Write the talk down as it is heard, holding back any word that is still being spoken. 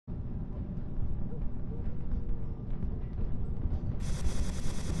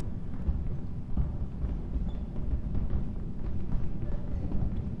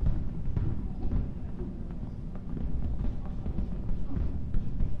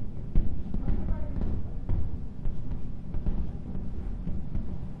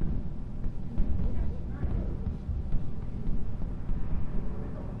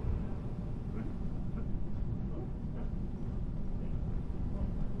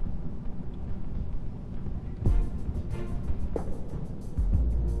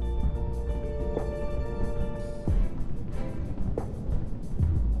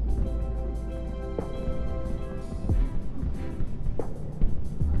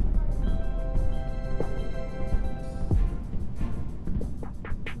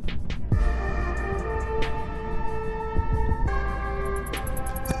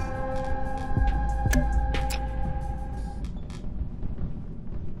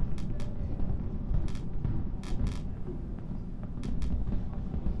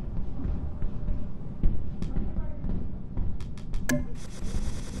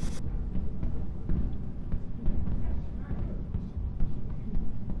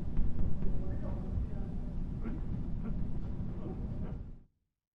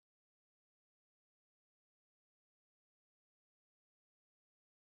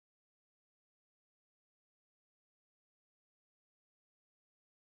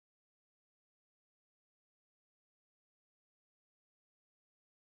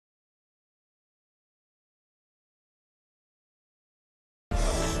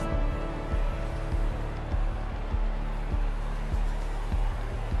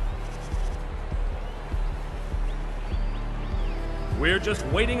We're just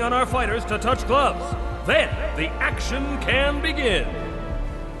waiting on our fighters to touch gloves. Then the action can begin.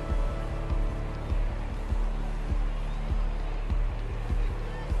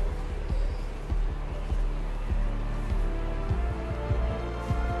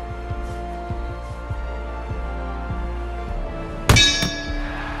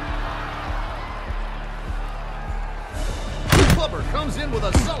 Clubber comes in with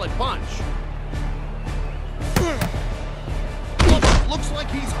a solid punch. Clubber looks like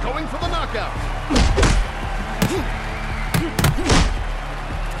he's going for the knockout.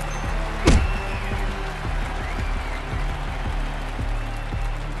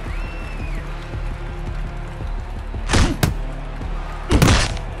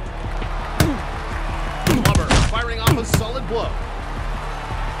 Clubber firing off a solid blow.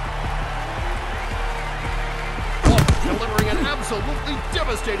 Delivering an absolutely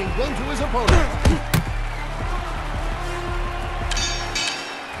devastating blow to his opponent.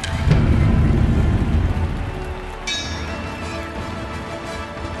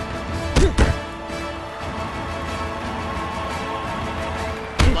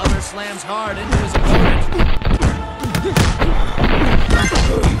 Glover slams hard into his opponent.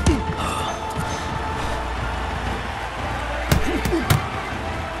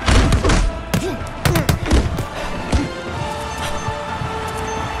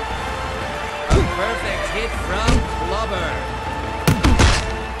 Perfect hit from Clubber.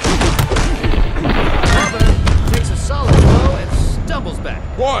 Clubber takes a solid blow and stumbles back.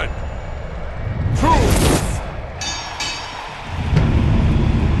 1, 2.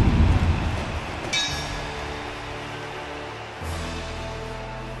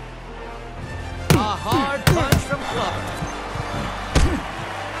 A hard punch from Clubber.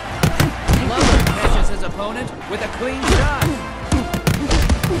 Clubber catches his opponent with a clean shot.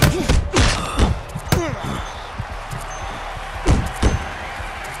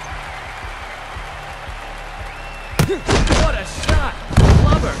 What a shot!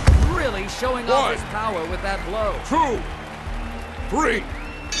 Clubber really showing off his power with that blow. 2, 3.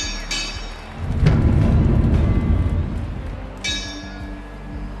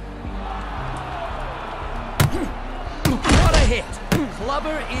 What a hit!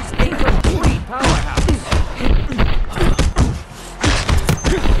 Clubber is a complete powerhouse.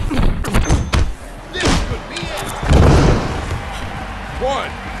 This could be it.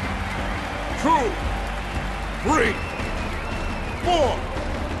 1, 2, 3, 4.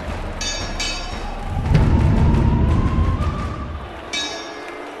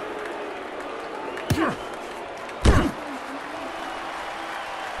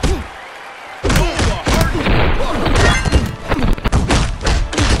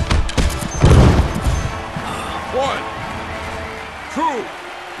 One, 2,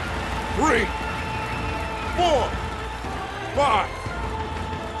 3, 4, 5,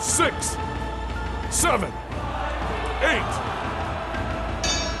 6, 7, 8.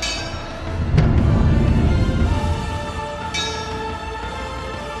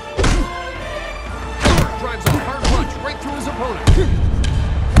 Drives a hard punch right through his opponent.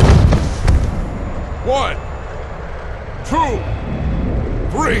 1, 2,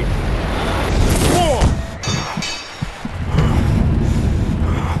 3, 4.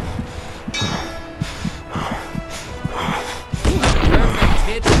 Perfect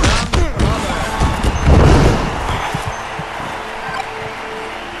hit from Clubber.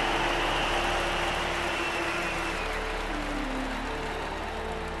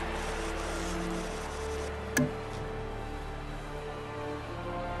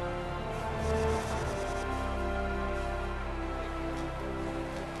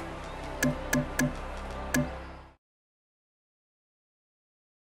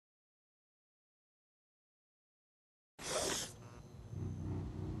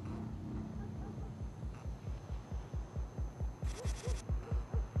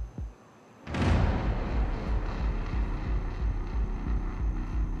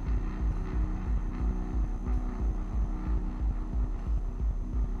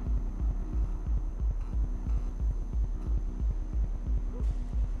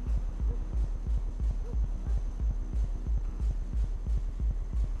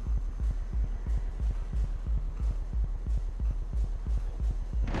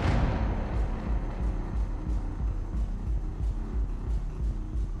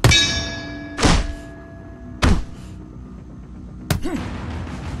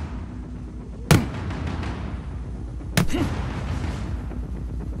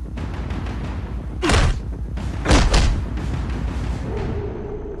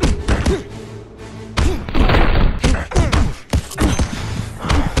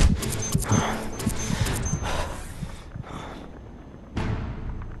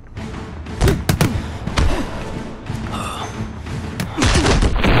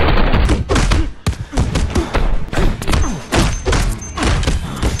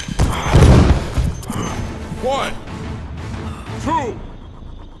 1, 2,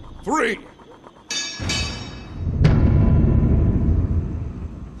 3.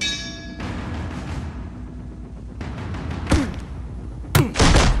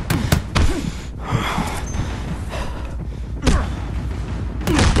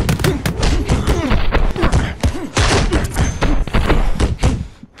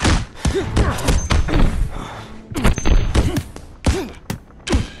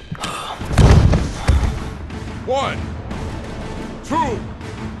 One, 2,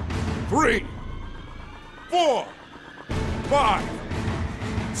 3, 4, 5,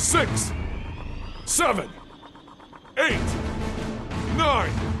 6, 7, 8, 9,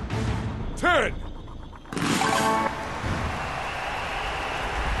 10.